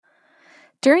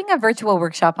During a virtual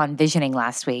workshop on visioning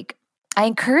last week, I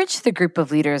encouraged the group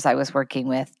of leaders I was working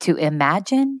with to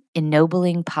imagine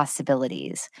ennobling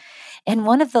possibilities. And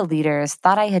one of the leaders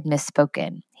thought I had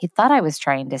misspoken. He thought I was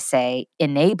trying to say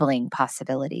enabling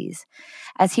possibilities,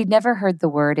 as he'd never heard the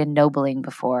word ennobling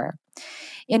before.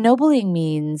 Ennobling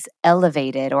means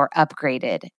elevated or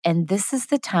upgraded, and this is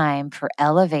the time for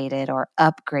elevated or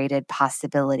upgraded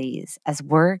possibilities as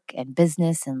work and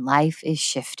business and life is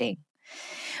shifting.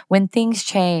 When things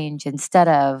change, instead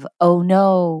of, oh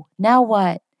no, now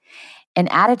what? An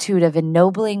attitude of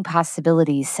ennobling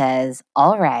possibilities says,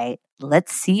 all right,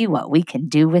 let's see what we can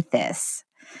do with this.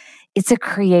 It's a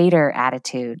creator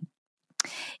attitude.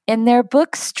 In their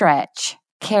book Stretch,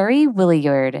 Carrie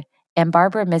Williard and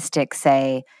Barbara Mistick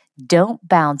say, don't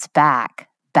bounce back,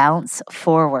 bounce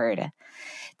forward.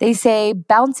 They say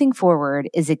bouncing forward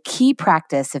is a key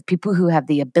practice of people who have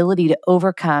the ability to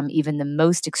overcome even the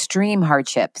most extreme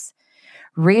hardships.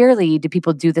 Rarely do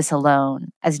people do this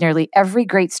alone, as nearly every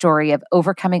great story of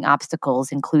overcoming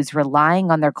obstacles includes relying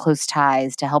on their close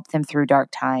ties to help them through dark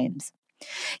times.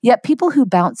 Yet people who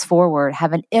bounce forward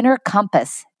have an inner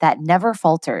compass that never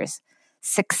falters.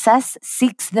 Success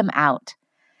seeks them out.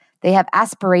 They have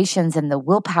aspirations and the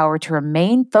willpower to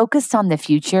remain focused on the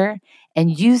future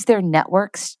and use their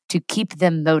networks to keep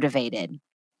them motivated.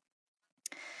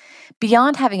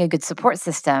 Beyond having a good support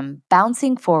system,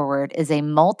 bouncing forward is a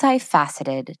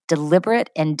multifaceted, deliberate,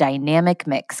 and dynamic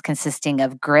mix consisting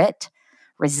of grit,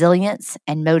 resilience,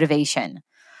 and motivation.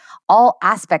 All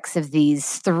aspects of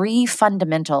these three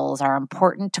fundamentals are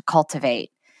important to cultivate.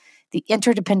 The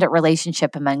interdependent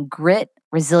relationship among grit,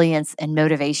 resilience, and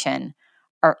motivation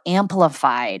are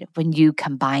amplified when you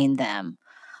combine them.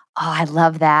 Oh, I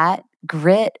love that.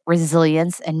 Grit,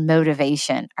 resilience, and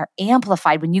motivation are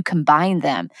amplified when you combine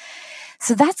them.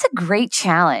 So that's a great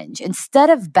challenge. Instead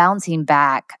of bouncing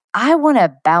back, I want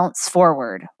to bounce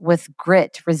forward with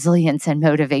grit, resilience, and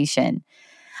motivation.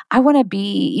 I want to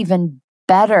be even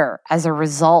better as a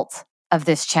result of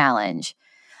this challenge.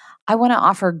 I want to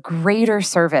offer greater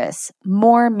service,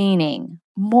 more meaning,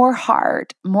 more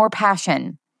heart, more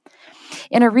passion.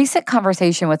 In a recent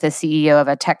conversation with the CEO of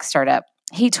a tech startup,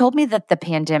 he told me that the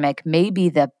pandemic may be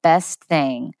the best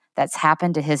thing that's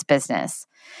happened to his business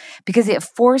because it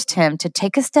forced him to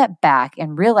take a step back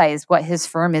and realize what his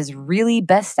firm is really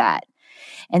best at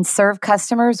and serve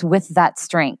customers with that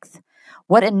strength.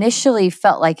 What initially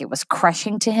felt like it was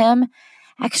crushing to him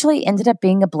actually ended up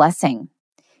being a blessing.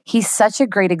 He's such a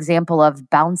great example of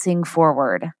bouncing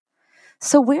forward.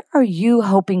 So where are you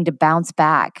hoping to bounce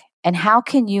back? And how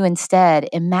can you instead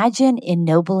imagine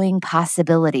ennobling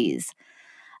possibilities,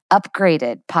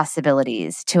 upgraded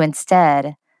possibilities to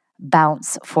instead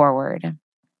bounce forward?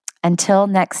 Until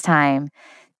next time,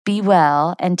 be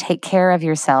well and take care of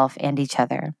yourself and each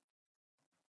other.